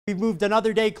We've moved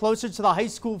another day closer to the high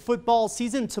school football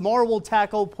season. Tomorrow we'll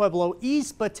tackle Pueblo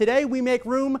East, but today we make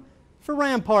room for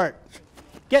Rampart.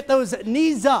 Get those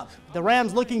knees up. The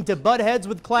Rams looking to butt heads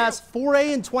with Class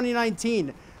 4A in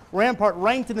 2019. Rampart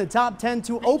ranked in the top 10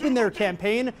 to open their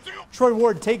campaign. Troy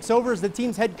Ward takes over as the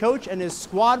team's head coach, and his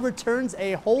squad returns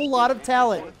a whole lot of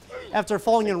talent. After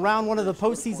falling in round one of the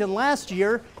postseason last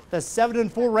year, the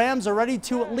 7-4 Rams are ready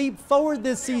to leap forward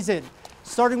this season,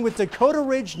 starting with Dakota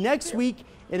Ridge next week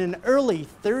in an early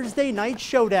Thursday night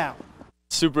showdown.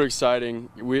 Super exciting.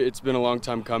 It's been a long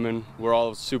time coming. We're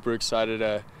all super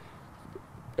excited.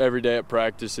 Every day at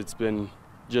practice, it's been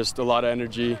just a lot of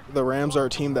energy. The Rams are a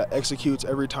team that executes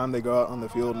every time they go out on the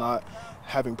field, not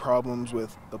having problems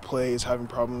with the plays, having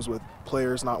problems with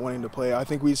players not wanting to play. I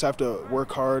think we just have to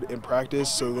work hard in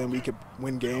practice so then we could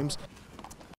win games.